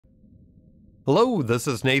Hello, this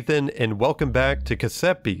is Nathan, and welcome back to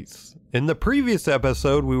Cassette Beasts. In the previous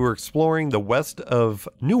episode, we were exploring the west of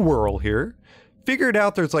New World here. Figured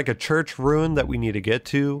out there's like a church ruin that we need to get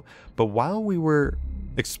to, but while we were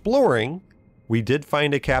exploring, we did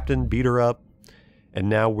find a captain, beat her up, and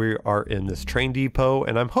now we are in this train depot,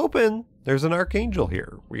 and I'm hoping there's an Archangel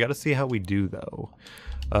here. We got to see how we do, though.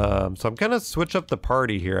 So I'm gonna switch up the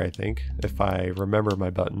party here, I think, if I remember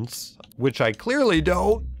my buttons, which I clearly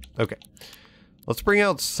don't. Okay. Let's bring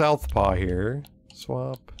out Southpaw here.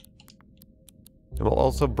 Swap. And we'll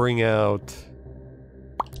also bring out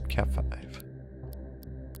Cat 5.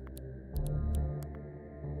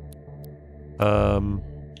 And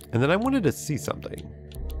then I wanted to see something.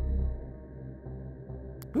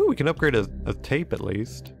 Ooh, we can upgrade a tape at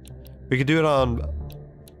least. We could do it on...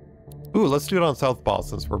 Ooh, let's do it on Southpaw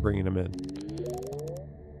since we're bringing him in.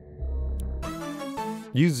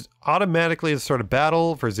 Used automatically at the start of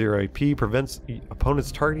battle for 0 AP. Prevents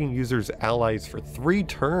opponents targeting users' allies for 3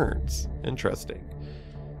 turns. Interesting.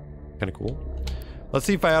 Kind of cool. Let's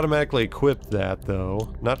see if I automatically equip that,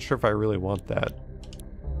 though. Not sure if I really want that.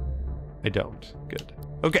 I don't. Good.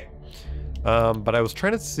 Okay. But I was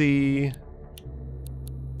trying to see...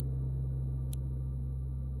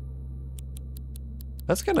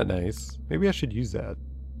 That's kind of nice. Maybe I should use that.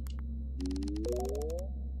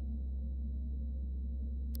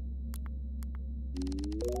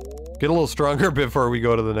 Get a little stronger before we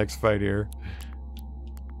go to the next fight here.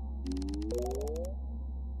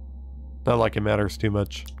 Not like it matters too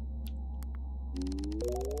much.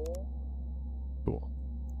 Cool.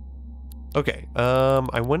 Okay,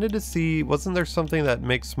 I wanted to see, wasn't there something that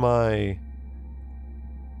makes my...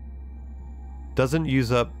 Doesn't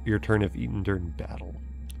use up your turn if eaten during battle.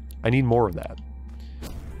 I need more of that.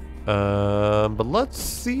 But let's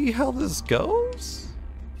see how this goes.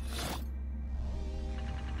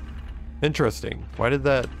 Interesting. Why did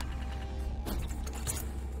that...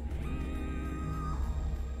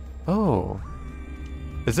 Oh.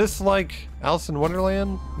 Is this like Alice in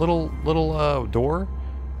Wonderland? Little door?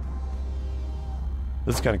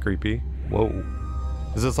 This is kind of creepy. Whoa.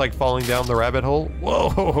 Is this like falling down the rabbit hole?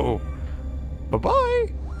 Whoa!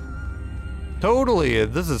 Bye-bye! Totally!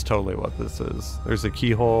 This is totally what this is. There's a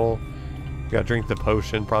keyhole. You gotta drink the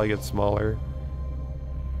potion, probably get smaller.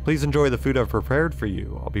 Please enjoy the food I've prepared for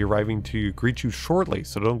you. I'll be arriving to greet you shortly,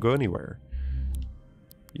 so don't go anywhere.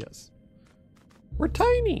 Yes. We're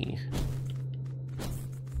tiny!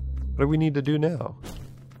 What do we need to do now?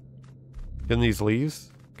 Get in these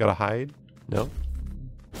leaves? Gotta hide? No?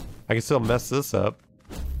 I can still mess this up.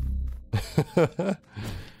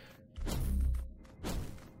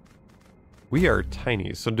 We are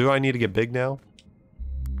tiny, so do I need to get big now?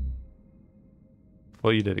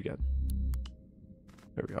 Well, you did again.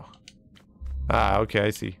 There we go. Ah, okay, I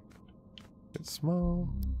see. It's small.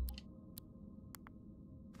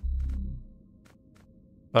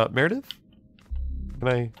 Meredith? Can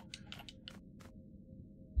I...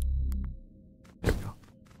 There we go.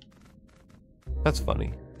 That's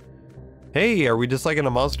funny. Hey, are we just like in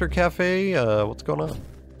a monster cafe? What's going on?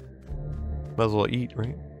 Might as well eat,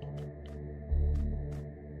 right?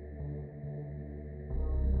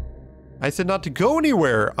 I said not to go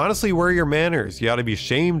anywhere. Honestly, where are your manners? You ought to be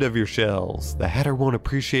ashamed of your shells. The Hatter won't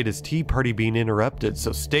appreciate his tea party being interrupted,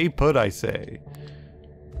 so stay put, I say.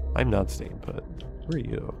 I'm not staying put. Where are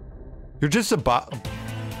you? You're just a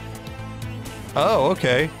Oh,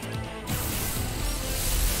 okay.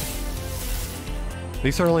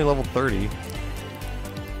 These are only level 30.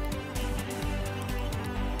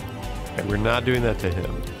 Okay, we're not doing that to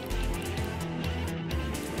him.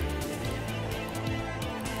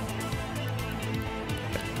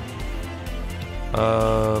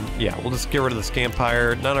 Yeah, we'll just get rid of the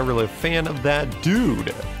Scampire. Not a really fan of that dude.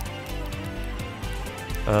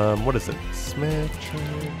 What is it? Smack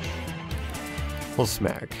charge? We'll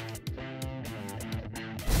smack.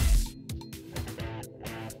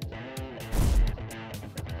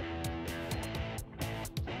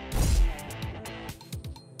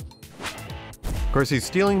 Of course, he's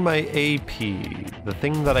stealing my AP, the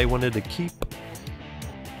thing that I wanted to keep.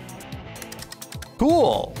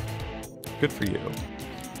 Cool! Good for you.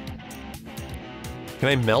 Can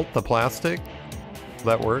I melt the plastic? Will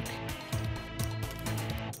that work?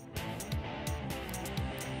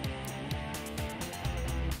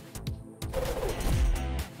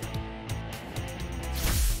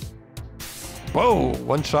 Whoa!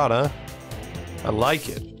 One shot, huh? I like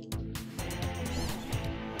it.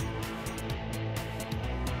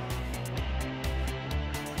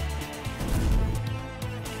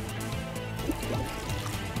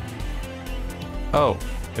 Oh,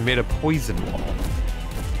 it made a poison wall.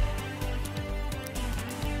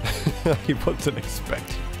 He wasn't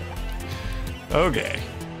expecting that. Okay.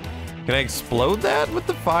 Can I explode that with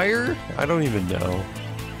the fire? I don't even know.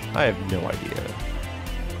 I have no idea.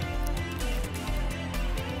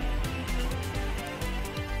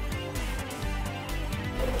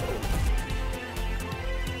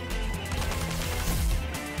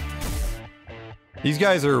 These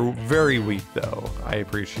guys are very weak though. I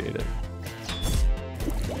appreciate it.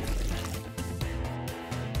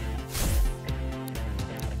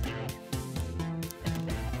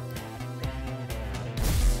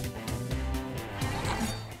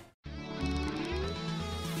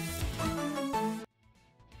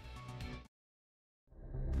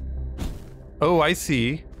 Oh, I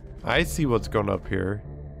see. I see what's going up here.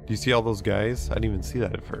 Do you see all those guys? I didn't even see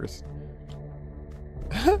that at first.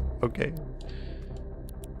 Okay.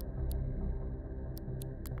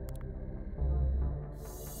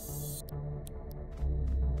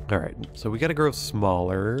 Alright, so we gotta grow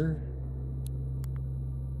smaller.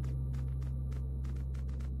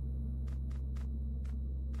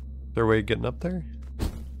 Is there a way of getting up there?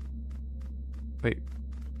 Wait.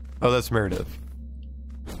 Oh, that's Meredith.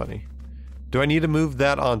 Funny. Do I need to move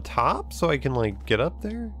that on top so I can, like, get up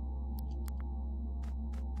there?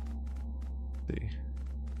 Let's see.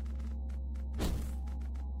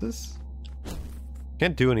 This?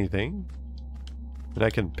 Can't do anything. And I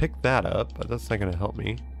can pick that up, but that's not gonna help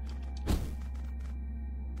me.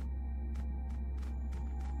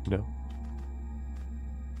 No.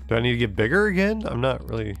 Do I need to get bigger again? I'm not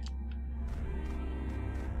really...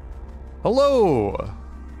 Hello!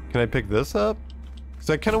 Can I pick this up? Because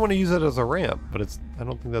I kind of want to use it as a ramp, but it's... I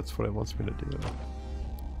don't think that's what it wants me to do.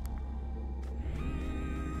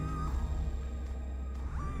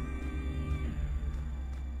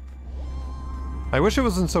 I wish it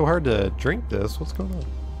wasn't so hard to drink this. What's going on?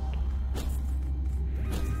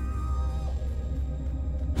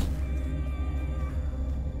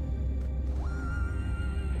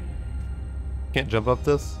 Can't jump up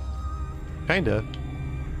this? Kinda.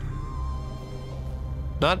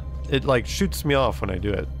 Not... It like shoots me off when I do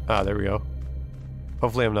it. Ah, there we go.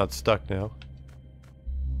 Hopefully I'm not stuck now.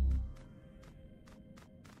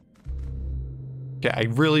 Okay, I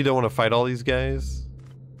really don't want to fight all these guys.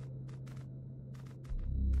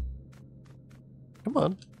 Come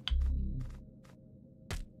on.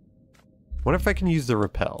 Wonder if I can use the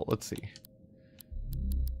rappel. Let's see.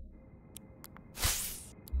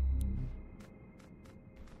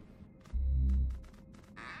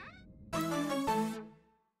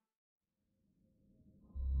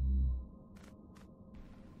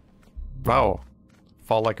 Wow.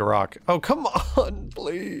 Fall like a rock. Oh, come on,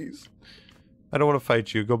 please. I don't want to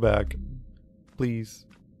fight you. Go back. Please.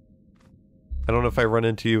 I don't know if I run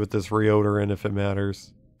into you with this reodorant if it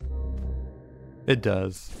matters. It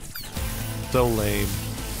does. So lame.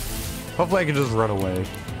 Hopefully I can just run away.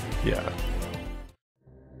 Yeah.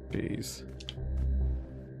 Jeez.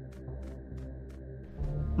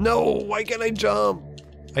 No! Why can't I jump?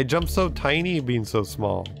 I jump so tiny being so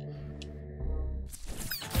small.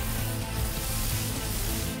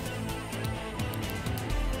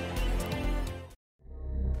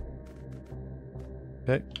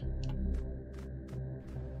 Okay.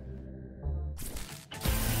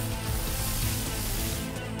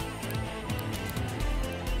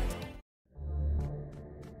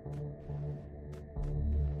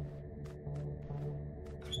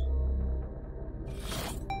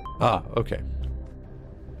 Ah, okay.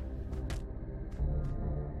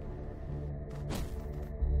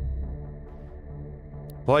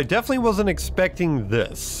 Well, I definitely wasn't expecting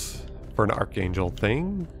this for an Archangel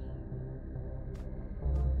thing.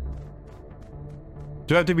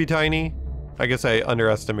 Do I have to be tiny? I guess I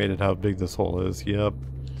underestimated how big this hole is. Yep.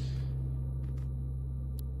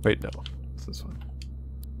 Wait, no. It's this one.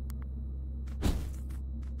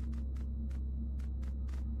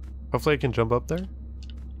 Hopefully I can jump up there.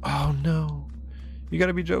 Oh no. You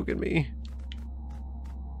gotta be joking me.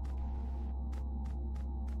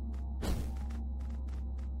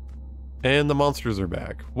 And the monsters are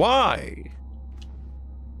back. Why?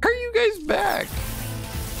 Are you guys back?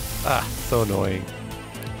 Ah, so annoying.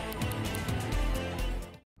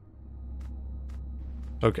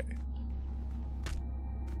 Okay.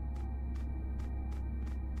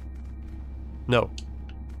 No.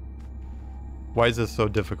 Why is this so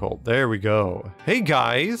difficult? There we go. Hey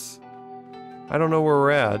guys! I don't know where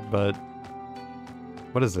we're at, but...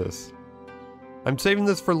 What is this? I'm saving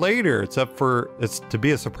this for later. It's to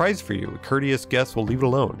be a surprise for you. A courteous guest will leave it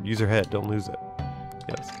alone. Use your head, don't lose it.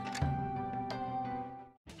 Yes.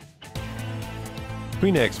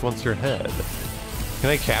 Queen X wants your head.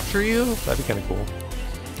 Can I capture you? That'd be kind of cool.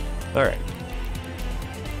 Alright.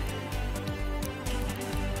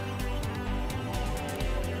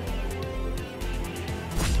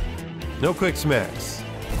 No quick smacks.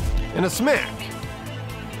 And a smack.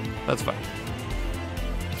 That's fine.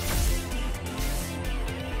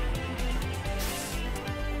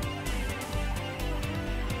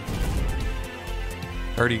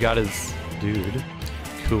 Already got his dude.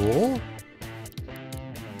 Cool.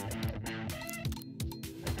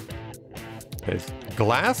 Okay,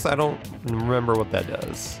 glass? I don't remember what that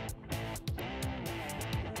does.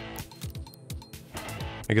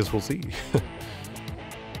 I guess we'll see.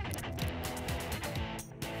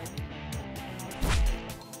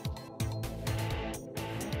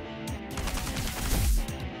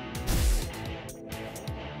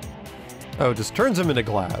 Oh, it just turns him into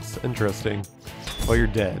glass. Interesting. Oh, you're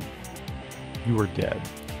dead. You were dead.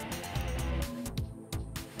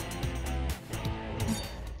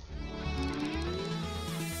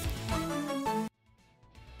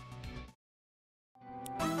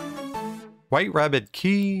 White rabbit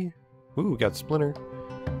key. Ooh, got splinter.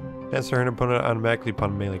 Answer an opponent automatically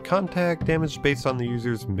upon melee contact. Damage based on the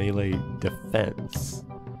user's melee defense.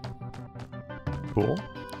 Cool.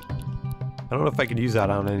 I don't know if I can use that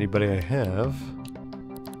on anybody I have.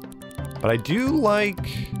 But I do like...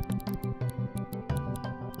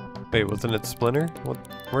 Wait, wasn't it splinter? What?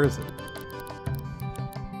 Where is it?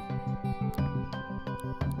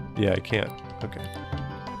 Yeah, I can't. Okay.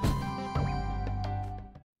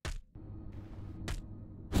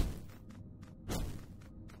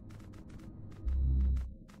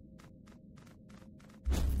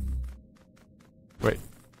 Wait,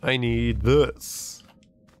 I need this.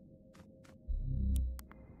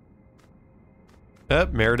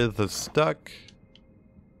 Yep, Meredith is stuck.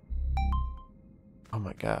 Oh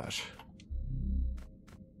my gosh.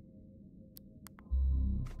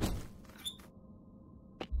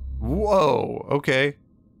 Whoa, okay.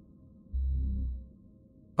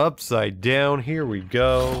 Upside down, here we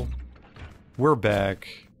go. We're back.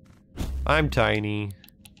 I'm tiny.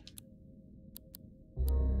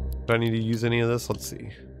 Do I need to use any of this? Let's see.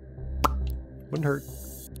 Wouldn't hurt.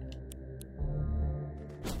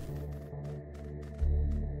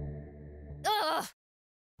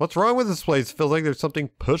 What's wrong with this place? Feels like there's something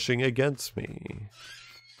pushing against me.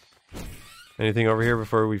 Anything over here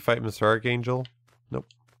before we fight Mr. Archangel? Nope.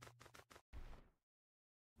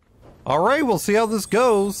 Alright, we'll see how this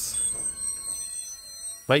goes.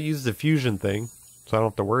 Might use the fusion thing, so I don't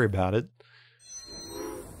have to worry about it.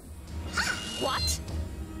 What?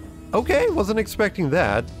 Okay, wasn't expecting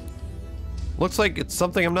that. Looks like it's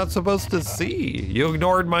something I'm not supposed to see. You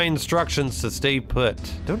ignored my instructions to stay put.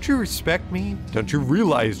 Don't you respect me? Don't you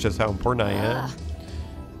realize just how important I am?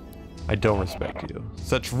 I don't respect you.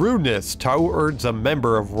 Such rudeness towards a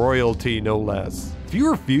member of royalty, no less. If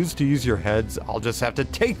you refuse to use your heads, I'll just have to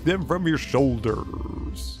take them from your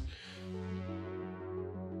shoulders.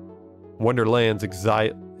 Wonderland's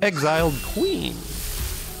exiled queen.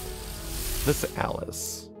 Miss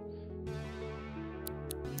Alice.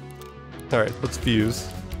 Alright, let's fuse.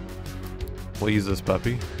 We'll use this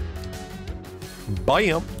puppy.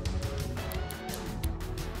 Bam!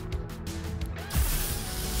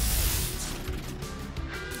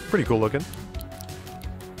 Pretty cool looking.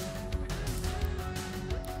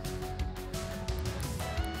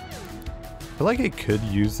 I feel like I could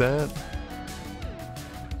use that.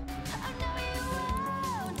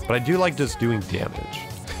 But I do like just doing damage.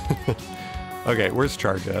 Okay, where's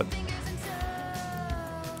charge at?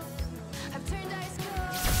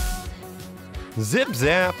 Zip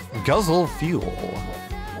zap, guzzle fuel.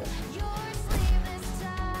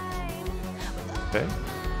 Okay.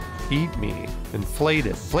 Eat me.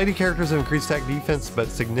 Inflated. Inflated characters have increased attack defense, but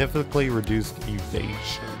significantly reduced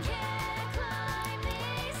evasion.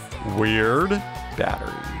 Weird.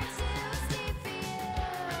 Battery.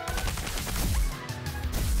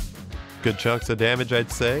 Good chunks of damage, I'd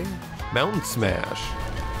say. Mountain smash.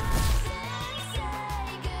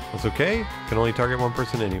 That's okay. Can only target one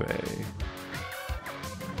person anyway.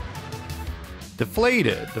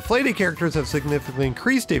 Deflated. Deflated characters have significantly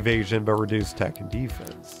increased evasion but reduced attack and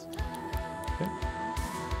defense. Okay.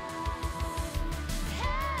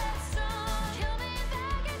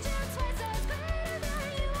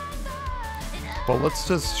 Well, let's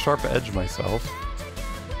just sharp edge myself.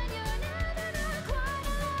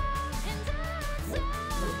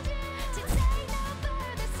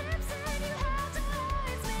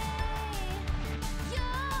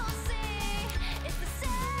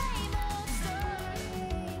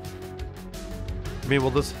 I mean,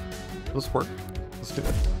 will this work? Let's do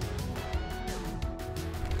it.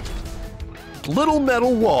 Little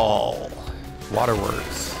metal wall.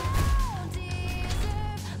 Waterworks.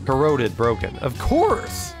 Corroded, broken. Of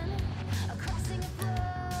course!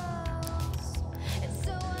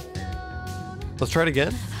 Let's try it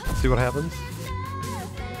again. See what happens.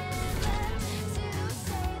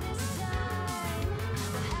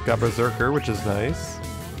 Got Berserker, which is nice.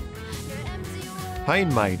 High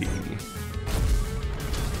and Mighty.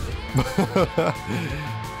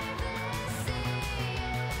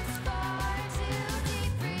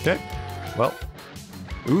 Okay. Well.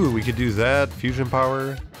 Ooh, we could do that. Fusion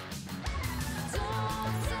power.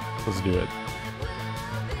 Let's do it.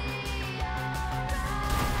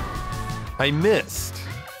 I missed.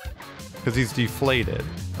 Because he's deflated.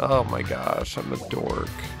 Oh my gosh, I'm a dork.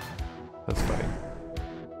 That's fine.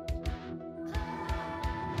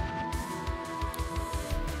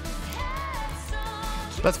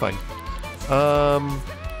 That's fine.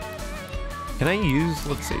 Can I use,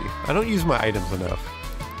 let's see. I don't use my items enough.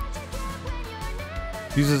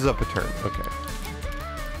 Uses up a turn, okay.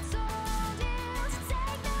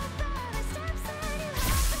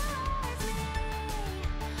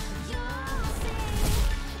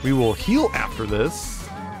 We will heal after this.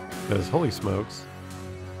 Because holy smokes.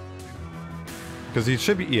 Because he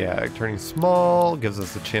should be, yeah, turning small, gives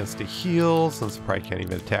us a chance to heal, since I probably can't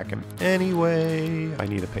even attack him anyway. I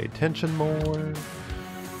need to pay attention more.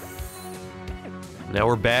 Now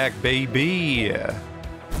we're back, baby!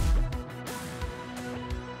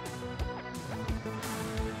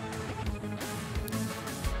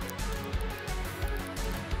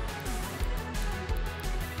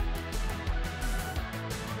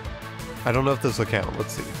 I don't know if this will count,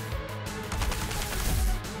 let's see.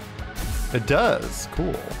 It does.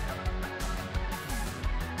 Cool.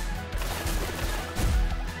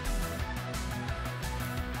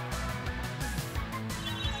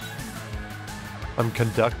 I'm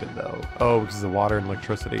conducted though. Oh, because of the water and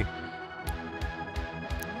electricity.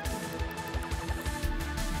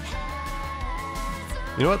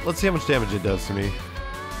 You know what? Let's see how much damage it does to me.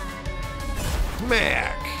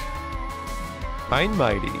 Smack! High and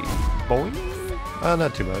Mighty. Boing?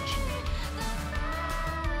 Not too much.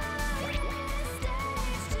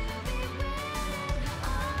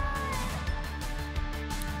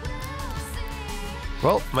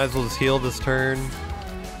 Well, might as well just heal this turn.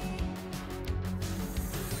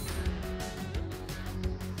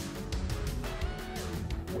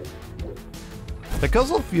 The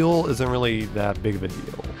guzzle fuel isn't really that big of a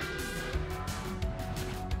deal.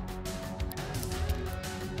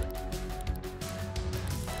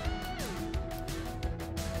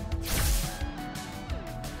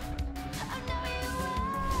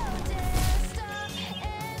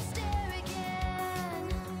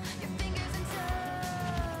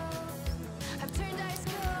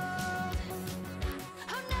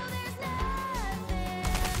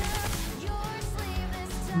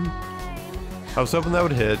 I was hoping that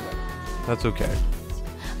would hit. That's okay.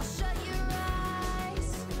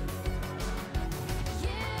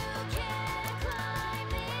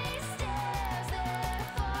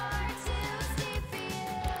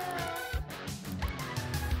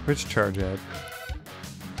 Which charge at?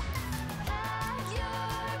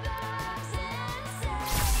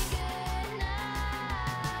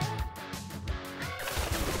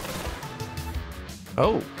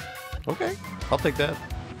 Oh, okay. I'll take that.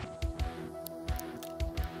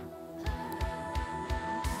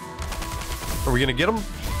 Are we gonna get him?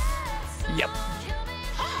 Yep.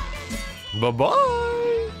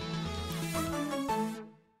 Bye-bye.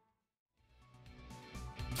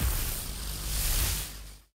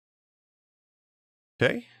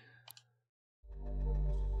 Okay.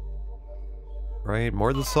 Right,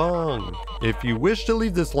 more of the song. If you wish to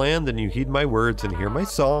leave this land, then you heed my words and hear my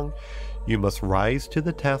song. You must rise to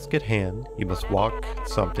the task at hand. You must walk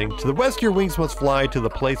something. To the west your wings must fly, to the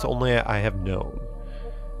place only I have known.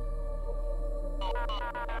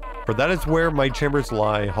 For that is where my chambers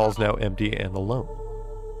lie, halls now empty and alone.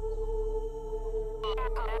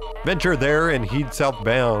 Venture there and heed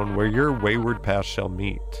southbound, where your wayward paths shall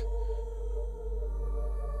meet.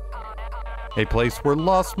 A place where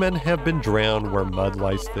lost men have been drowned, where mud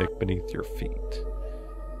lies thick beneath your feet.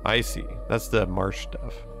 I see. That's the marsh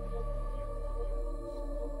stuff.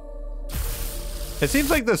 It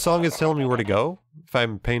seems like the song is telling me where to go, if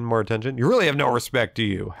I'm paying more attention. You really have no respect, do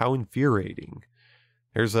you? How infuriating.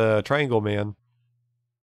 There's a triangle man.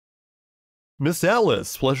 Miss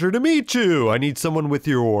Alice, pleasure to meet you. I need someone with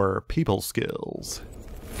your people skills.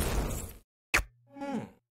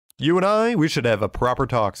 You and I, we should have a proper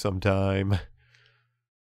talk sometime.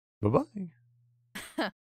 Bye-bye.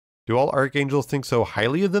 Do all archangels think so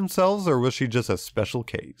highly of themselves, or was she just a special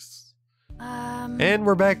case? And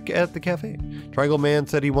we're back at the cafe. Triangle Man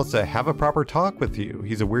said he wants to have a proper talk with you.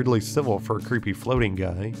 He's a weirdly civil for a creepy floating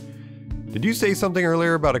guy. Did you say something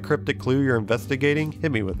earlier about a cryptic clue you're investigating?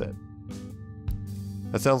 Hit me with it.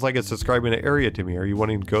 That sounds like it's describing an area to me. Are you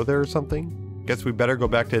wanting to go there or something? Guess we better go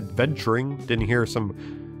back to adventuring. Didn't you hear some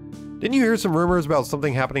rumors about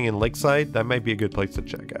something happening in Lakeside? That might be a good place to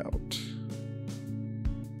check out.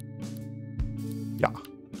 Yeah.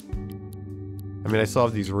 I mean, I still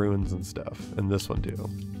have these ruins and stuff, and this one too.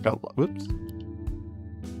 Whoops.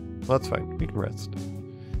 Well, that's fine. We can rest.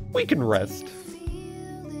 We can rest.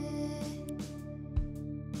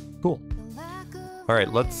 Cool. All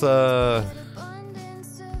right, let's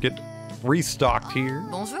get restocked here.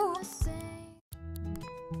 Bonjour.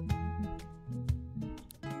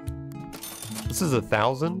 This is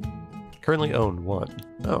 1,000. Currently own 1.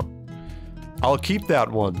 Oh, I'll keep that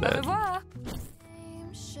one then.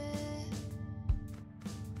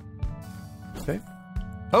 Okay.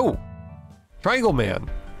 Oh, Triangle Man.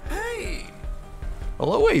 Hey.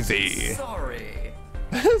 Hello, AZ. Sorry.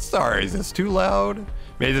 Sorry, is this too loud?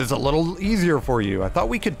 Made this a little easier for you. I thought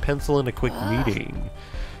we could pencil in a quick meeting.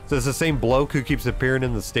 Is this the same bloke who keeps appearing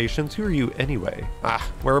in the stations? Who are you anyway?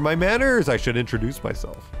 Ah, where are my manners? I should introduce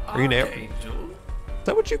myself. Are you an Archangel? Is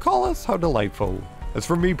that what you call us? How delightful. As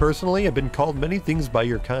for me personally, I've been called many things by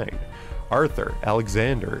your kind. Arthur,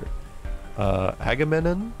 Alexander,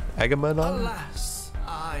 Agamemnon? Alas,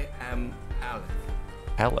 I am Aleph.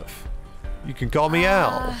 Aleph. You can call me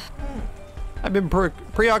Al. I've been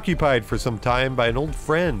preoccupied for some time by an old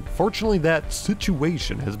friend. Fortunately, that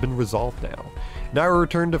situation has been resolved now. Now I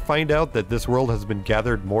return to find out that this world has been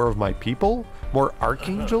gathered more of my people, more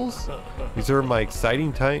archangels. These are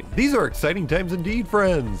exciting times indeed,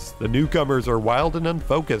 friends. The newcomers are wild and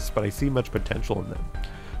unfocused, but I see much potential in them.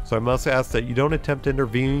 So I must ask that you don't attempt to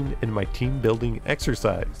intervene in my team building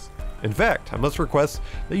exercise. In fact, I must request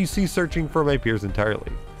that you cease searching for my peers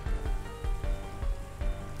entirely.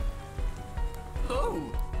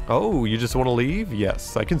 Oh, you just want to leave?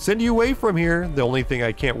 Yes, I can send you away from here. The only thing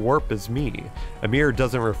I can't warp is me. A mirror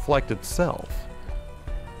doesn't reflect itself.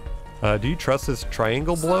 Do you trust this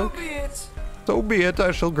triangle bloke? So be it. So be it,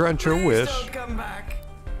 I shall grant your Please wish. don't come back.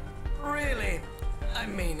 Really, I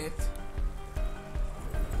mean it.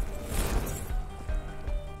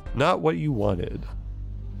 Not what you wanted.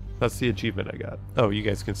 That's the achievement I got. Oh, you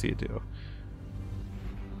guys can see it too.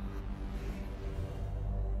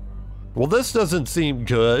 Well, this doesn't seem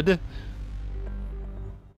good.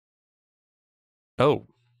 Oh.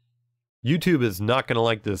 YouTube is not going to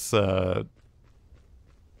like this,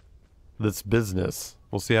 this business.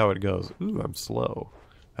 We'll see how it goes. Ooh, I'm slow.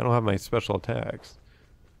 I don't have my special attacks.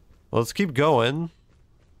 Well, let's keep going.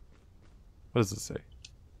 What does it say?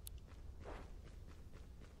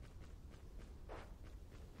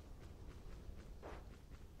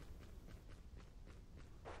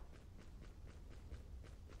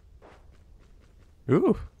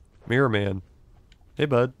 Ooh, Mirror Man. Hey,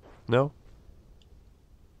 bud. No?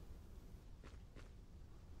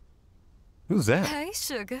 Who's that? Hey,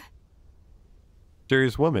 sugar.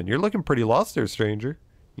 Mysterious woman. You're looking pretty lost there, stranger.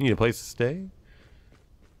 You need a place to stay?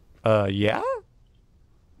 Yeah?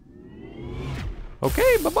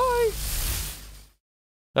 Okay, bye-bye.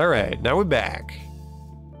 Alright, now we're back.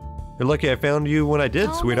 You're lucky I found you when I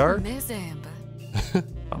did, sweetheart. Miss Amber.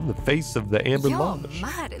 I'm the face of the Amber You're Lodge.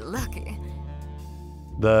 mighty lucky.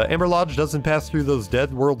 The Amber Lodge doesn't pass through those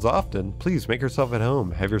dead worlds often. Please make yourself at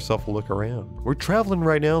home. Have yourself a look around. We're traveling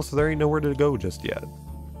right now, so there ain't nowhere to go just yet.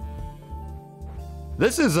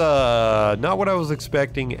 This is not what I was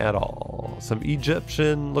expecting at all. Some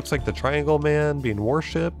Egyptian, looks like the Triangle Man being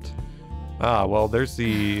worshipped. Ah, well, there's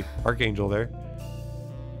the Archangel there.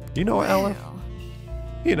 You know Aleph?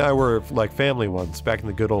 He and I were like family once, back in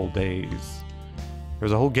the good old days. There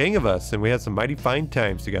was a whole gang of us, and we had some mighty fine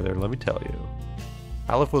times together, let me tell you.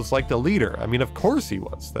 Aleph was like the leader. I mean, of course he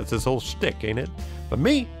was. That's his whole shtick, ain't it? But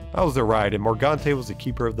me, I was the ride, and Morgante was the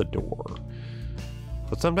keeper of the door.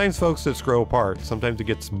 But sometimes folks just grow apart. Sometimes it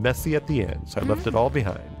gets messy at the end, so I left it all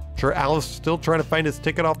behind. Sure, Aleph's still trying to find his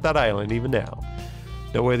ticket off that island even now.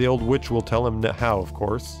 No way the old witch will tell him how, of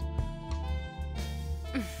course.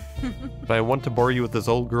 But I want to bore you with this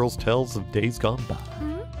old girl's tales of days gone by.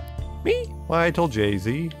 Me? Why, I told you, AZ.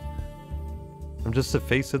 I'm just the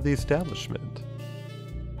face of the establishment.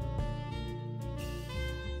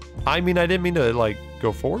 I mean, I didn't mean to, like,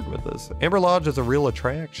 go forward with this. Amber Lodge is a real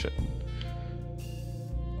attraction.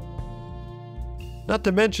 Not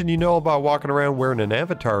to mention, you know about walking around wearing an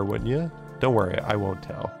avatar, wouldn't you? Don't worry, I won't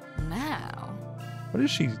tell. Now. What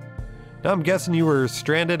is she? Now I'm guessing you were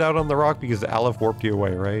stranded out on the rock because Aleph warped you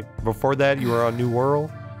away, right? Before that, you were on New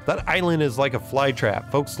World? That island is like a fly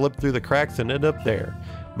trap. Folks slip through the cracks and end up there.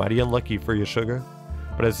 Mighty unlucky for you, sugar.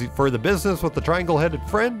 But as for the business with the triangle-headed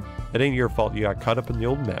friend, it ain't your fault you got caught up in the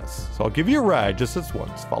old mess. So I'll give you a ride just this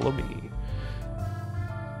once. Follow me.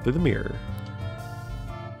 through the mirror.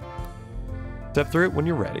 Step through it when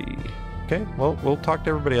you're ready. Okay, well, we'll talk to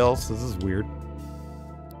everybody else. This is weird.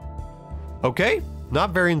 Okay,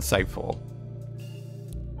 not very insightful.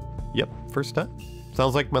 Yep, first time.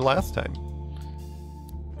 Sounds like my last time.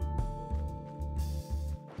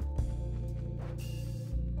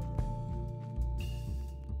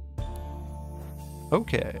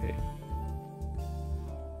 Okay.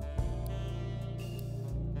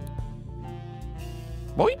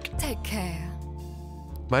 Boink! Take care.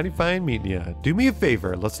 Mighty fine meeting ya. Do me a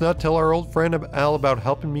favor. Let's not tell our old friend Al about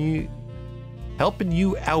helping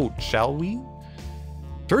you out, shall we?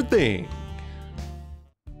 Sure thing.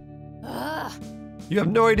 You have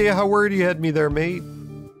no idea how worried you had me there, mate.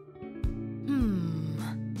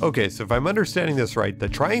 Okay, so if I'm understanding this right, the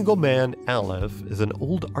Triangle Man, Aleph, is an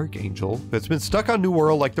old Archangel that's been stuck on New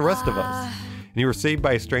World like the rest of us. And you were saved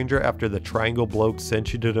by a stranger after the Triangle bloke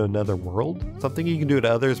sent you to another world? Something he can do to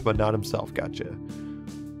others, but not himself, gotcha.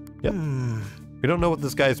 Yep. We don't know what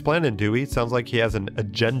this guy is planning, do we? Sounds like he has an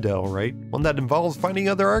agenda, right? One that involves finding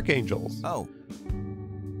other Archangels. Oh.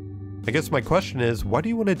 I guess my question is, what do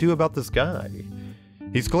you want to do about this guy?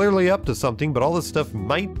 He's clearly up to something, but all this stuff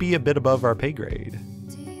might be a bit above our pay grade.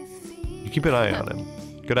 You keep an eye on him.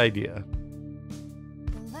 Good idea.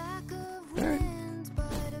 Alright.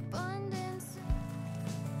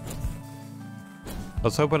 I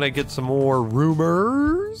was hoping I'd get some more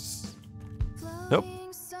rumors. Nope.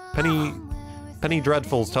 Penny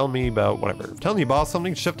Dreadful's telling me about whatever. Telling you, boss,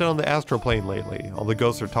 something shifted on the astral plane lately. All the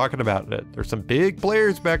ghosts are talking about it. There's some big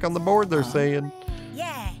players back on the board, they're saying.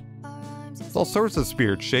 Yeah. There's all sorts of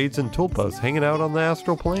spirits, shades, and tulpas hanging out on the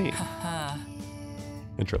astral plane.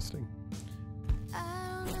 Interesting.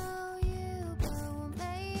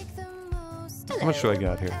 How much do I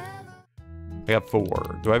got here? I got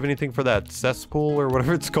 4. Do I have anything for that cesspool or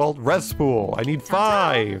whatever it's called? Respool. I need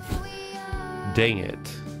 5. Dang it.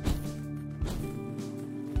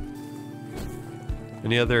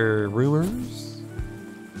 Any other rumors?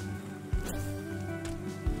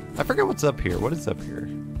 I forget what's up here. What is up here?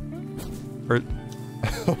 Or,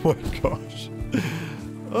 oh my gosh.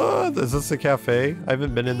 Oh, is this a cafe? I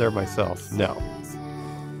haven't been in there myself. No.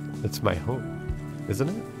 It's my home, isn't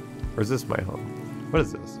it? Or is this my home? What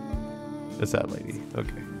is this? It's that lady.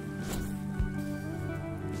 Okay.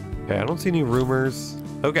 Okay, I don't see any rumors.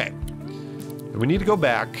 Okay. We need to go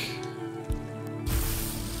back.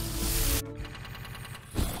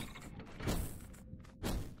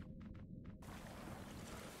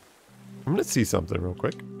 I'm gonna see something real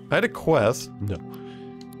quick. I had a quest. No.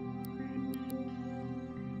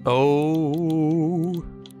 Oh.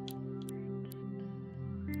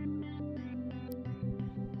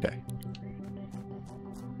 Okay.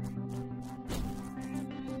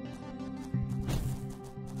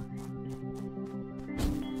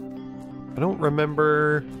 I don't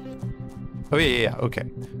remember. Oh yeah, okay.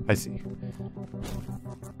 I see.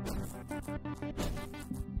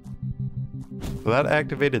 So that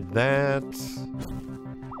activated that.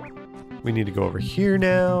 We need to go over here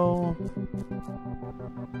now.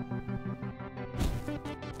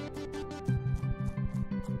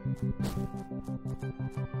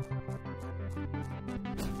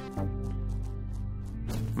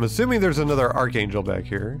 I'm assuming there's another Archangel back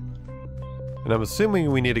here. And I'm assuming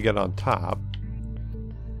we need to get on top.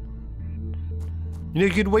 You know,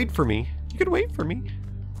 you could wait for me. You could wait for me.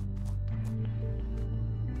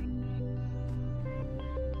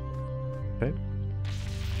 Okay.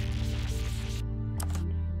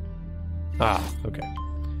 Ah, okay.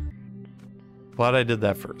 Glad I did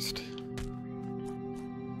that first.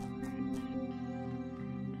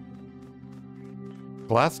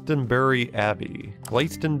 Glastonbury Abbey.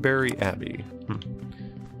 Glastonbury Abbey.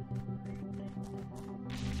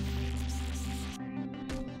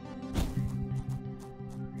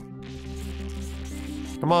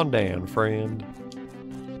 Come on down, friend.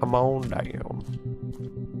 Come on down.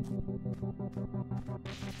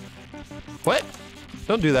 What?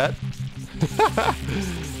 Don't do that.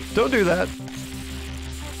 Don't do that.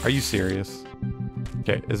 Are you serious?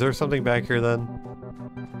 Okay, is there something back here then?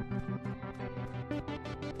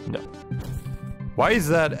 No. Why is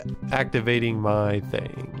that activating my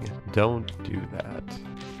thing? Don't do that.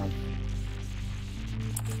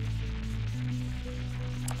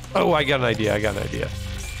 Oh, I got an idea. I got an idea.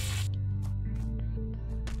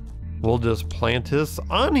 We'll just plant this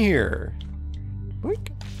on here. Boink.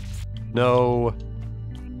 No.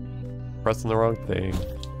 Pressing the wrong thing.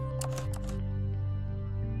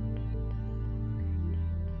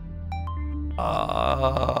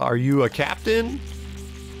 Are you a captain?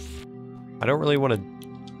 I don't really want to...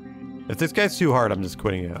 If this guy's too hard, I'm just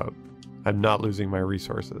quitting out. I'm not losing my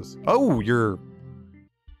resources. Oh, you're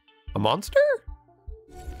a monster?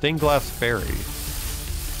 Stained glass fairy.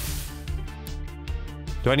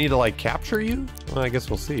 Do I need to like capture you? Well, I guess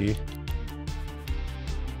we'll see.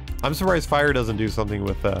 I'm surprised fire doesn't do something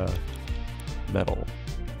with metal.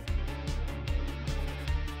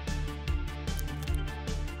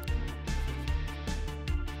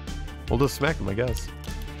 We'll just smack him, I guess.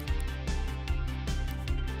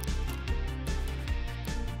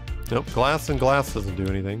 Nope, glass and glass doesn't do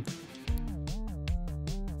anything.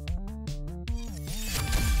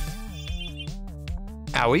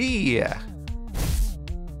 Owie!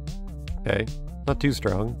 Okay, not too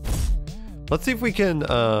strong. Let's see if we can,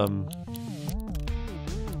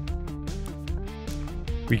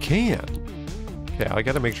 we can. Okay, I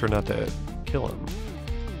gotta make sure not to kill him.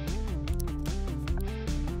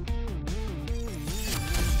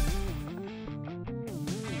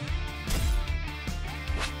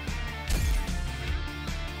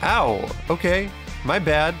 Ow! Okay, my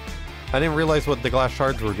bad. I didn't realize what the glass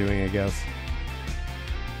shards were doing, I guess.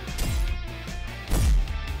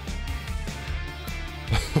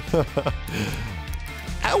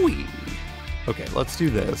 Owie! Okay, let's do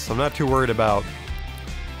this. I'm not too worried about...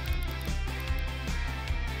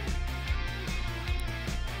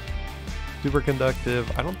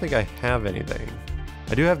 Superconductive. I don't think I have anything.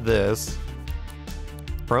 I do have this.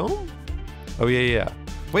 Chrome? Oh, yeah.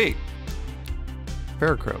 Wait.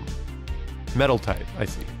 Ferrochrome. Metal type. I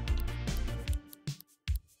see.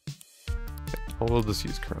 Okay, well, we'll just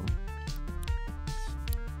use chrome.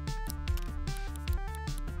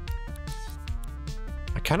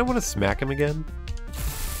 I kind of want to smack him again.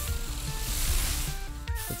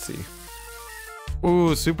 Let's see.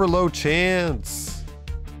 Ooh, super low chance.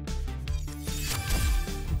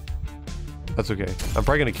 That's okay. I'm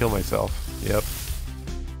probably going to kill myself. Yep.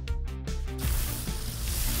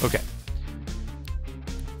 Okay.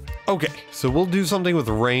 Okay, so we'll do something with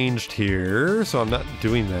ranged here. So I'm not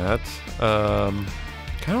doing that. Kind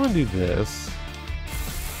of want to do this.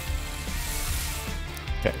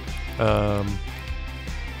 Okay.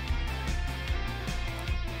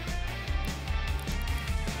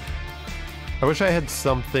 I wish I had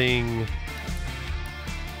something.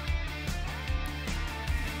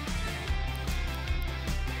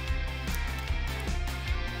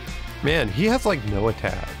 Man, he has like no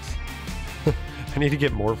attacks. I need to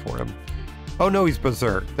get more for him. Oh no, he's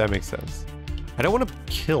berserk. That makes sense. I don't want to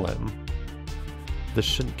kill him. This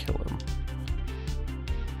shouldn't kill him.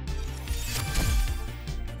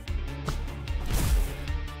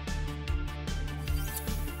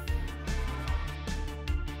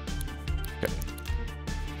 Okay.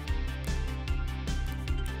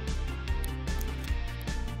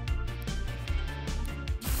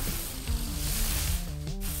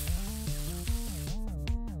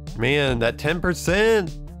 Man, that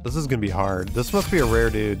 10%! This is gonna be hard. This must be a rare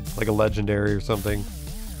dude, like a legendary or something.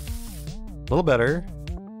 A little better.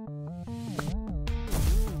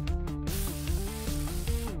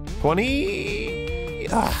 20!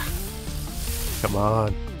 Ah! Come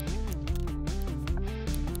on.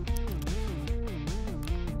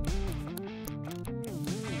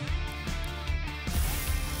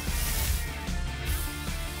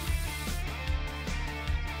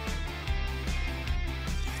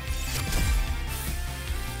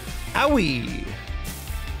 Owie!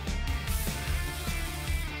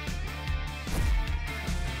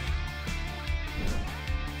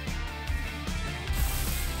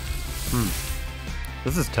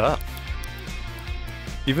 This is tough.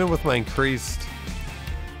 Even with my increased...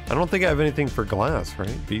 I don't think I have anything for glass,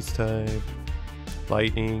 right? Beast type,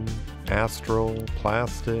 lightning, astral,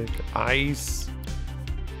 plastic, ice.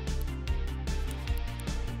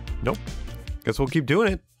 Nope. Guess we'll keep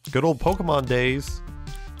doing it. Good old Pokemon days.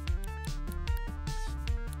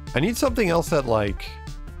 I need something else that, like,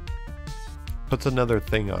 puts another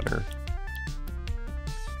thing on her.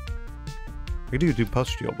 We do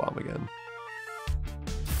Pustule Bomb again.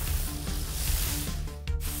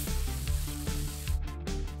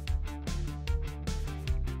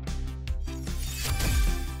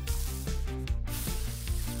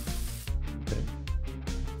 Okay.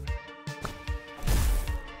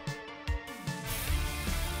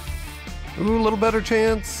 Ooh, a little better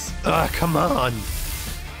chance. Ah, come on.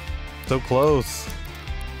 So close.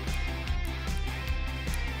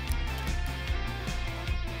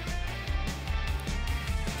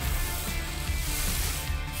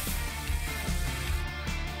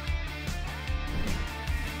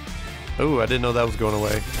 Oh, I didn't know that was going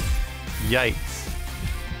away. Yikes.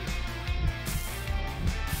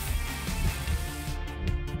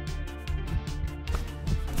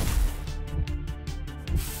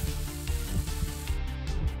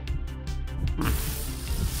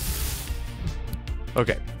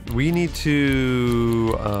 Okay, we need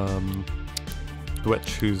to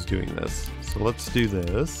switch who's doing this. So let's do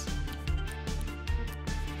this.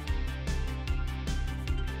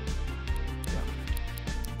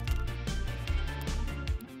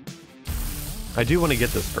 I do want to get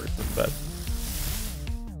this person, but...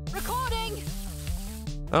 Recording!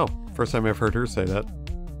 Oh, first time I've heard her say that.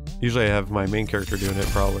 Usually I have my main character doing it,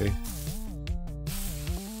 probably.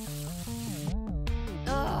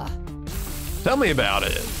 Tell me about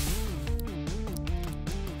it!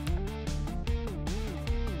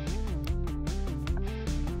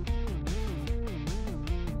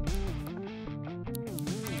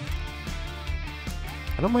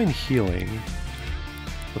 I don't mind healing.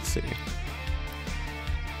 Let's see.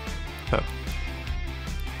 Huh.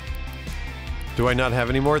 Do I not have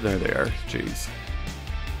any more? There they are. Jeez.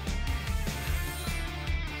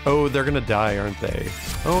 Oh, they're gonna die, aren't they?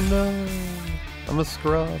 Oh no! I'm a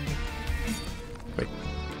scrub. Wait.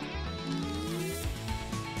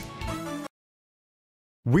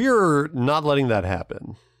 We're not letting that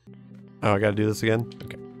happen. Oh, I gotta do this again?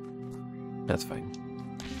 Okay. That's fine.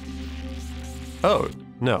 Oh,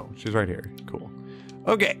 no. She's right here. Cool.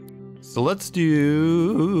 Okay. So let's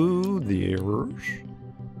do the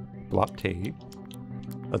block tape.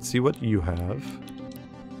 Let's see what you have.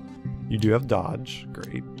 You do have dodge.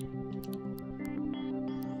 Great.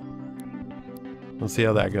 Let's see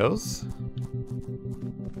how that goes.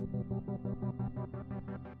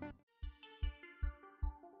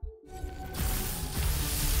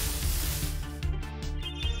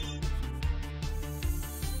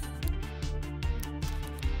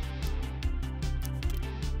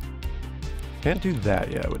 Can't do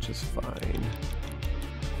that yet, which is fine.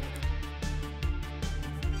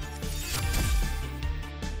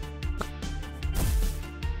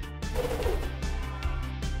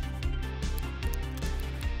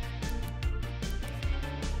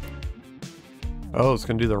 Oh, it's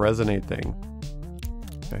gonna do the resonate thing.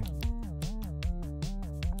 Okay.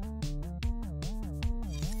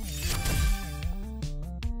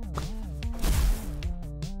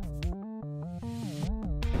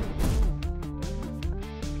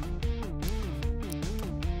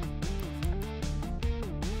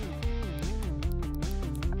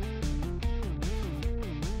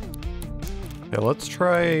 Okay, let's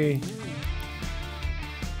try.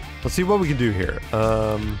 Let's see what we can do here.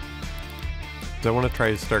 I want to try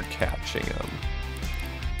to start catching them.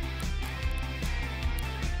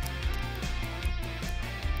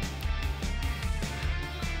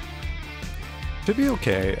 Should be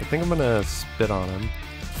okay. I think I'm gonna spit on him.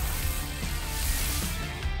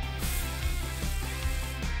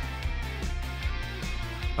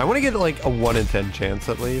 I want to get like a 1 in 10 chance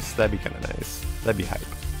at least. That'd be kind of nice. That'd be hype.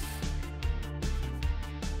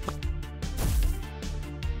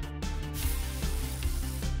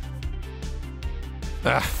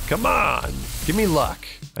 Ah, come on! Give me luck.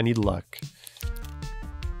 I need luck.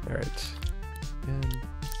 Alright. And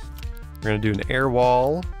we're gonna do an air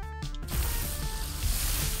wall.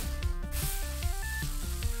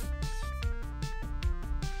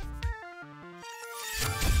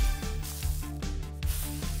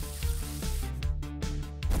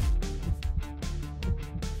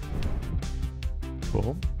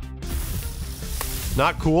 Cool.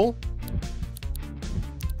 Not cool.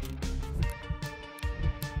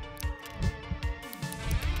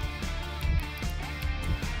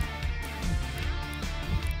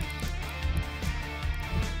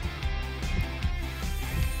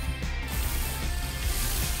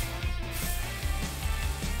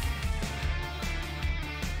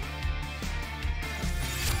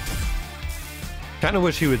 Kind of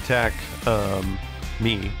wish he would attack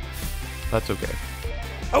me. That's okay.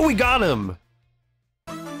 Oh, we got him!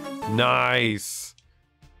 Nice.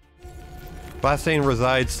 Blastain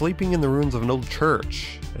resides sleeping in the ruins of an old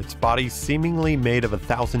church. Its body seemingly made of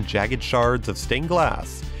 1,000 jagged shards of stained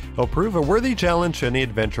glass. It'll prove a worthy challenge to any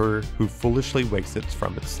adventurer who foolishly wakes it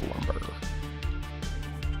from its slumber.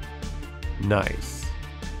 Nice.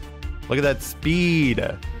 Look at that speed.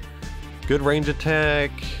 Good range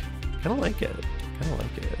attack. Kind of like it. Kind of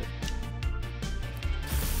like it.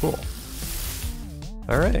 Cool.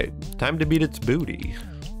 Alright, time to beat its booty.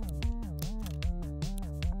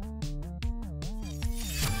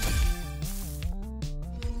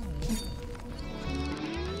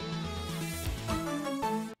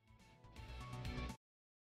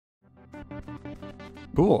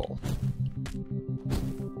 Cool.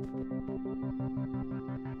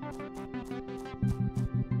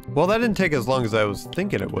 Well, that didn't take as long as I was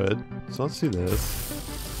thinking it would. So let's do this.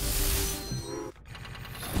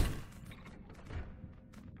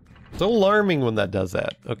 It's alarming when that does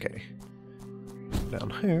that. Okay. down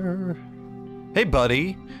here. Hey,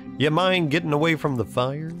 buddy. You mind getting away from the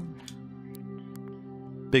fire?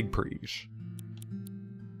 Big preach.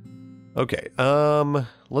 Okay,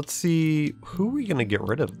 let's see. Who are we gonna get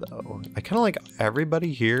rid of, though? I kind of like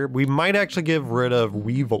everybody here. We might actually get rid of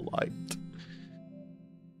Weevilite.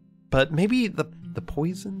 But maybe the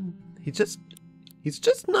poison? He's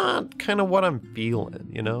just not kind of what I'm feeling,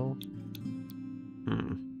 you know?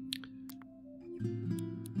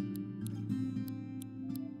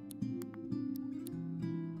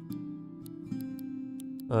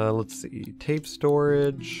 Let's see. Tape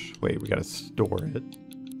storage. Wait, we gotta store it.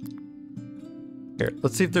 Here,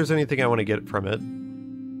 let's see if there's anything I want to get from it.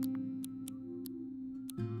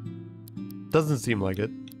 Doesn't seem like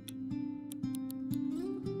it.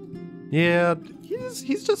 Yeah,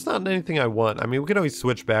 he's just not anything I want. I mean, we can always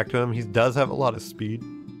switch back to him. He does have a lot of speed.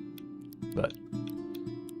 But...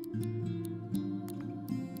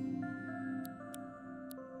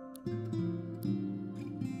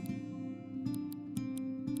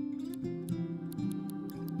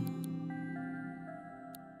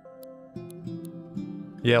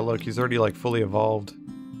 yeah, look, he's already like fully evolved.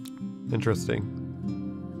 Interesting.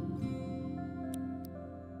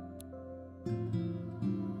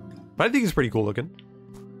 But I think he's pretty cool looking.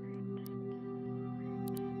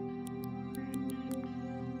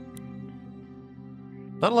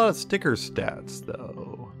 Not a lot of sticker stats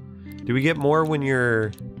though. Do we get more when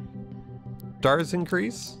your stars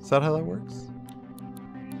increase? Is that how that works?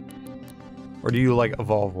 Or do you like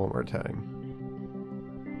evolve one more time?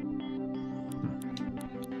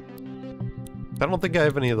 I don't think I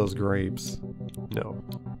have any of those grapes. No.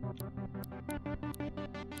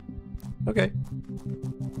 Okay.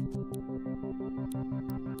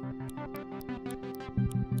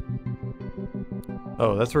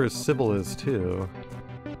 Oh, that's where Sybil is too.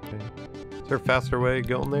 Okay. Is there a faster way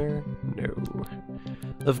going there? No.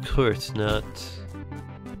 Of course not.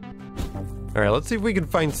 Alright, let's see if we can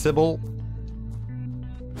find Sybil.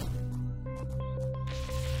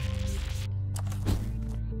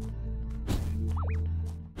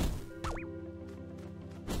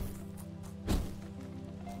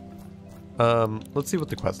 Let's see what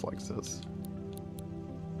the quest log says.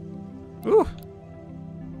 Ooh!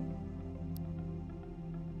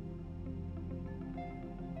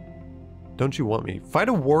 Don't you want me? Fight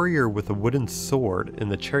a warrior with a wooden sword in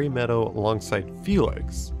the cherry meadow alongside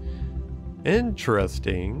Felix.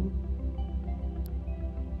 Interesting.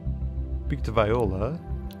 Speak to Viola.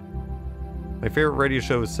 My favorite radio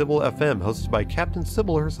show is Sybil FM, hosted by Captain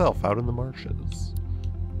Sybil herself out in the marshes.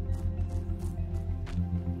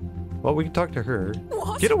 Well, we can talk to her.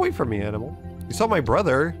 What? Get away from me, animal. You saw my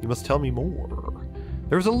brother. You must tell me more.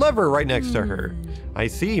 There was a lever right next to her. I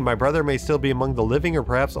see. My brother may still be among the living, or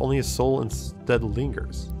perhaps only his soul instead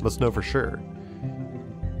lingers. Must know for sure.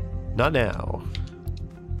 Not now.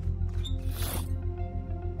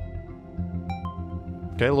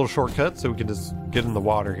 Okay, a little shortcut so we can just get in the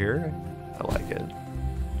water here. I like it.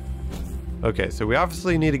 Okay, so we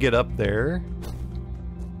obviously need to get up there.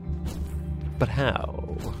 But how?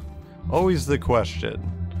 Always the question.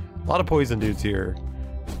 A lot of poison dudes here.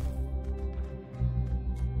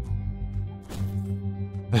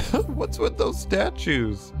 What's with those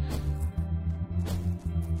statues?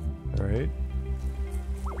 Alright.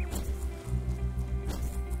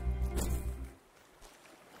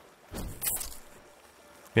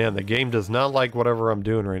 Man, the game does not like whatever I'm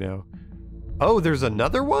doing right now. Oh, there's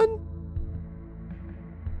another one?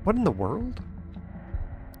 What in the world?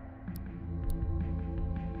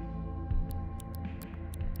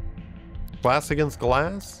 Glass against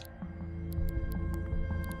glass?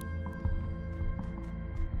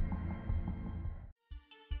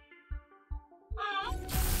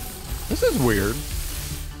 This is weird.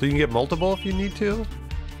 So you can get multiple if you need to?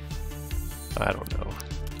 I don't know.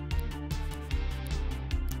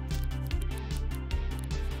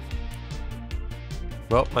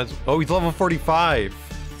 Well, oh, he's level 45.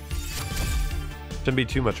 Shouldn't be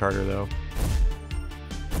too much harder though.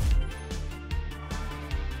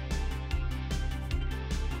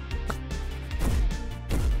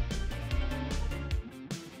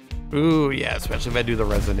 Ooh, yeah, especially if I do the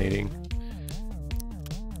resonating.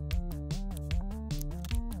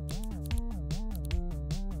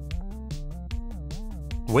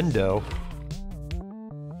 Window.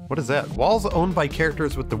 What is that? Walls owned by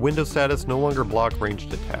characters with the window status no longer block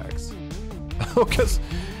ranged attacks. Oh, because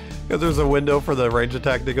there's a window for the range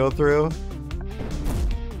attack to go through?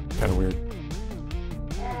 Kind of weird.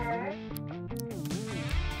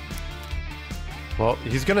 Well,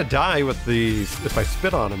 he's gonna die with these if I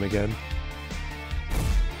spit on him again.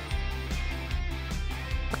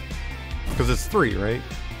 Because it's 3, right?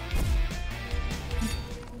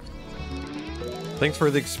 Thanks for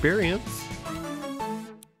the experience.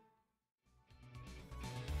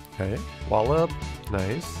 Okay, wall up.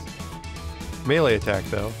 Nice. Melee attack,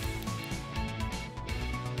 though.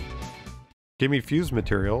 Give me fuse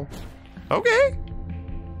material. Okay!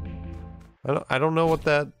 I don't know what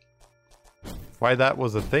that... why that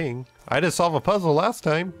was a thing. I had to solve a puzzle last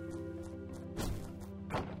time.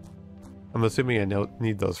 I'm assuming I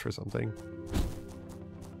need those for something.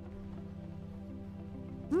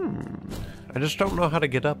 I just don't know how to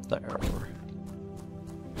get up there.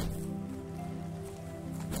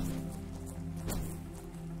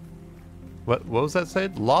 What was that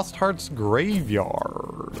said? Lost Hearts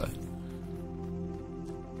Graveyard.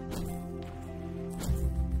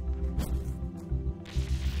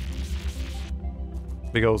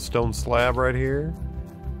 Big old stone slab right here.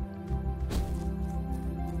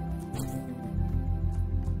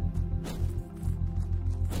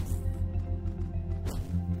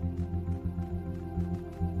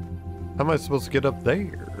 How am I supposed to get up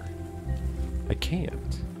there? I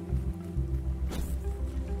can't.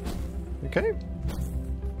 Okay.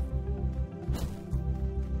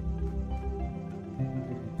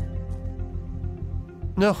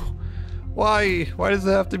 No. Why? Why does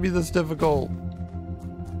it have to be this difficult?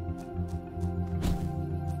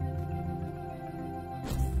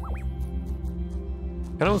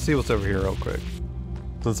 I don't see what's over here real quick,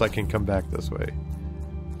 since I can come back this way.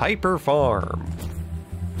 Hyper Farm.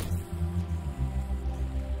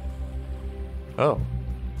 Oh.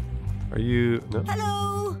 Are you... no.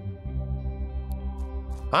 Hello!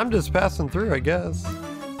 I'm just passing through, I guess.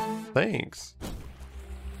 Thanks.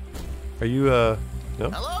 Are you, no?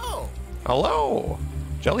 Hello! Hello!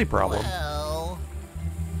 Jelly problem. Well...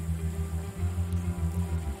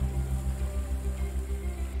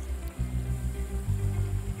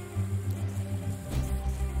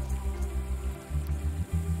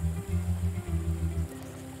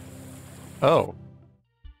 Oh.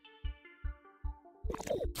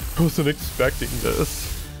 I wasn't expecting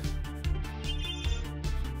this.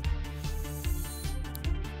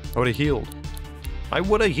 I would have healed. I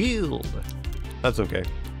would have healed. That's okay.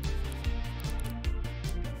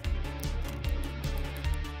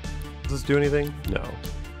 Does this do anything? No.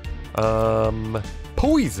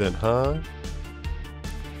 Poison, huh?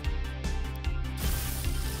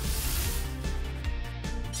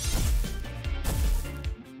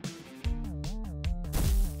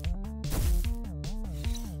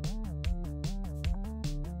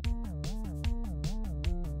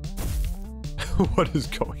 What is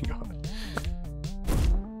going on?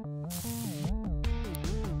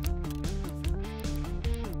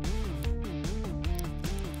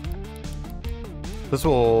 This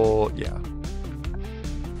will, yeah.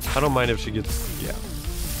 I don't mind if she gets, yeah.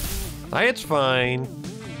 It's fine.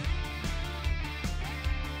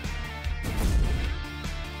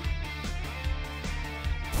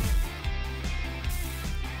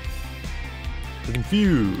 We can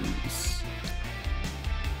fuse.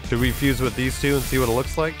 Should we fuse with these two and see what it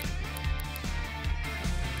looks like?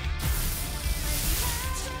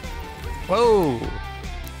 Whoa!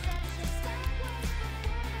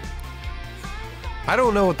 I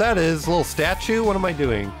don't know what that is. A little statue? What am I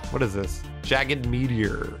doing? What is this? Jagged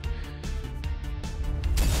meteor.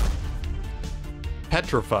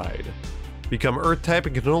 Petrified. Become earth type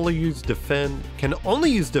and can only use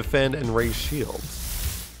defend and raise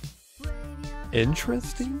shields.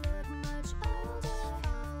 Interesting.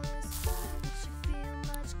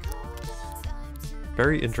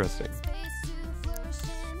 Very interesting.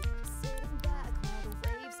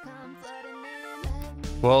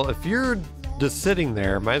 Well, if you're just sitting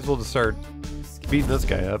there, might as well just start beating this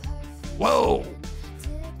guy up. Whoa!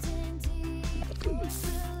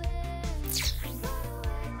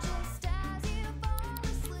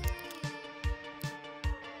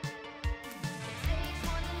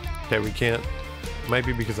 Okay, we can't. Might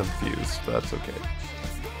be because I'm fused, but that's okay.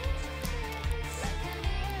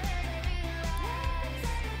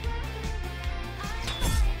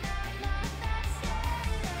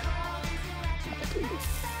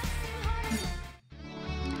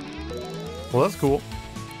 Well, that's cool.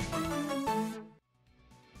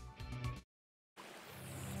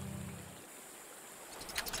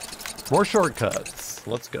 More shortcuts.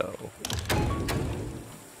 Let's go.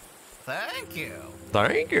 Thank you.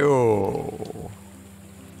 Thank you.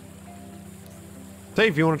 Say,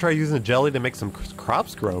 if you want to try using the jelly to make some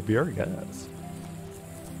crops grow, be our guest.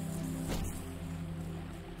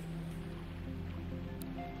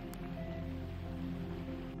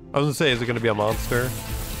 I was gonna say, is it gonna be a monster?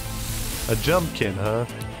 A jumpkin, huh?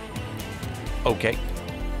 Okay.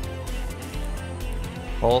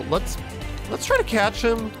 Well, let's try to catch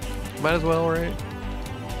him. Might as well, right?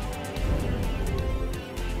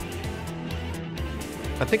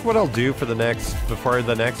 I think what I'll do for before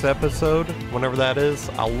the next episode, whenever that is,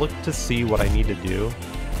 I'll look to see what I need to do.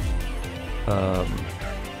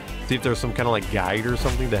 See if there's some kind of like guide or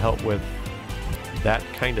something to help with that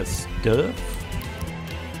kind of stuff.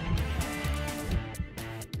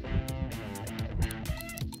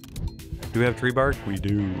 Do we have tree bark? We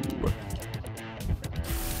do.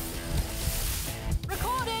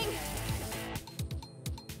 Recording.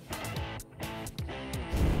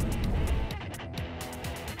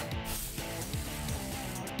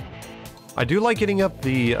 I do like getting up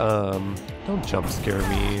the, don't jump scare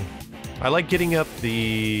me. I like getting up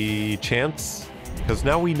the chance, because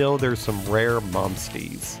now we know there's some rare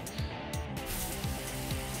monsties.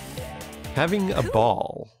 Having a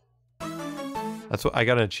ball. That's what I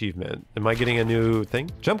got an achievement. Am I getting a new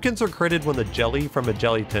thing? Jumpkins are created when the jelly from a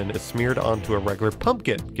jelly tin is smeared onto a regular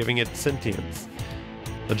pumpkin, giving it sentience.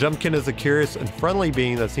 The jumpkin is a curious and friendly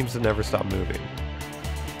being that seems to never stop moving.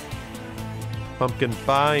 Pumpkin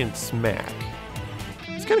pie and smack.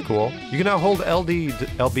 It's kind of cool. You can now hold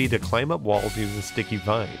LB to climb up walls using sticky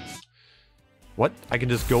vines. What? I can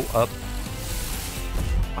just go up?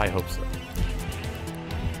 I hope so.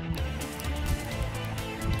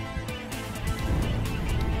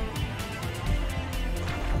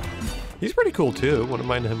 He's pretty cool too. Wouldn't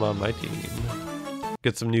mind him on my team.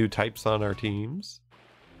 Get some new types on our teams.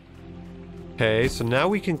 Okay, so now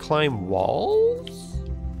we can climb walls?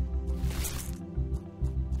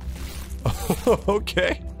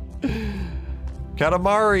 Okay.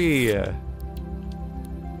 Katamari.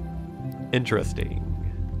 Interesting.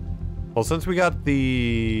 Well, since we got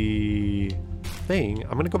the thing,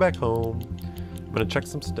 I'm gonna go back home. I'm gonna check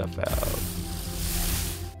some stuff out.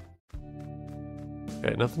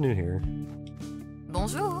 Okay, nothing new here.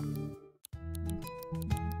 Bonjour.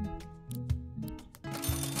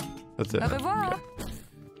 That's it. Au revoir. Okay.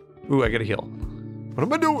 Ooh, I gotta heal. What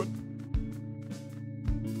am I doing?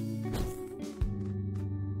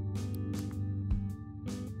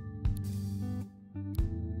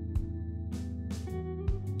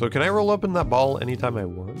 So can I roll up in that ball anytime I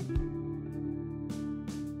want?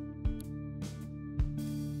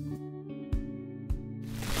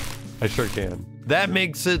 I sure can. That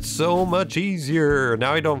makes it so much easier.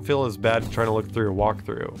 Now I don't feel as bad trying to look through a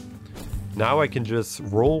walkthrough. Now I can just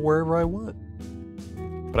roll wherever I want.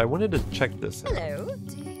 But I wanted to check this out. Hello.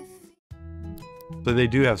 So they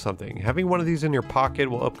do have something. Having one of these in your pocket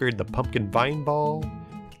will upgrade the pumpkin vine ball.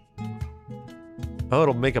 Oh,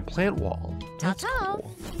 it'll make a plant wall. That's cool.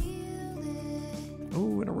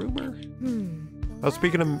 Oh, and a rumor. I was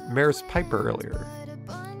speaking to Maris Piper earlier.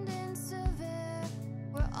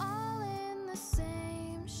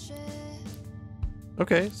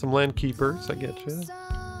 Okay, some land keepers, I get you.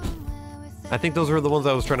 I think those were the ones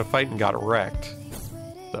I was trying to fight and got wrecked.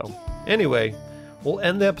 So, anyway, we'll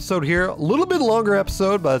end the episode here. A little bit longer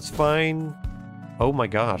episode, but it's fine. Oh my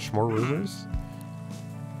gosh, more rumors?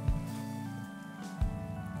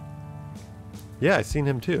 Yeah, I seen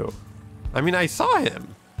him too. I mean, I saw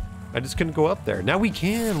him. I just couldn't go up there. Now we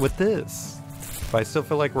can with this. But I still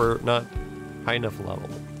feel like we're not high enough level.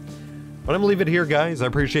 But I'm gonna leave it here, guys. I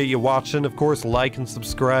appreciate you watching. Of course, like and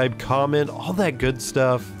subscribe, comment, all that good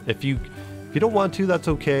stuff. If you don't want to, that's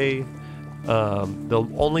okay. The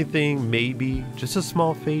only thing, maybe, just a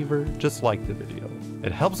small favor, just like the video.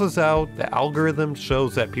 It helps us out. The algorithm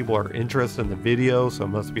shows that people are interested in the video, so it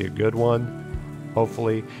must be a good one,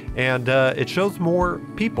 hopefully. And it shows more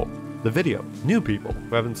people the video, new people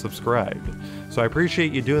who haven't subscribed. So I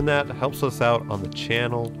appreciate you doing that. It helps us out on the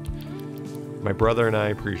channel. My brother and I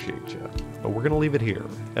appreciate you. But we're gonna leave it here.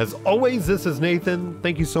 As always, this is Nathan.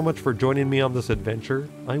 Thank you so much for joining me on this adventure.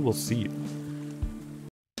 I will see you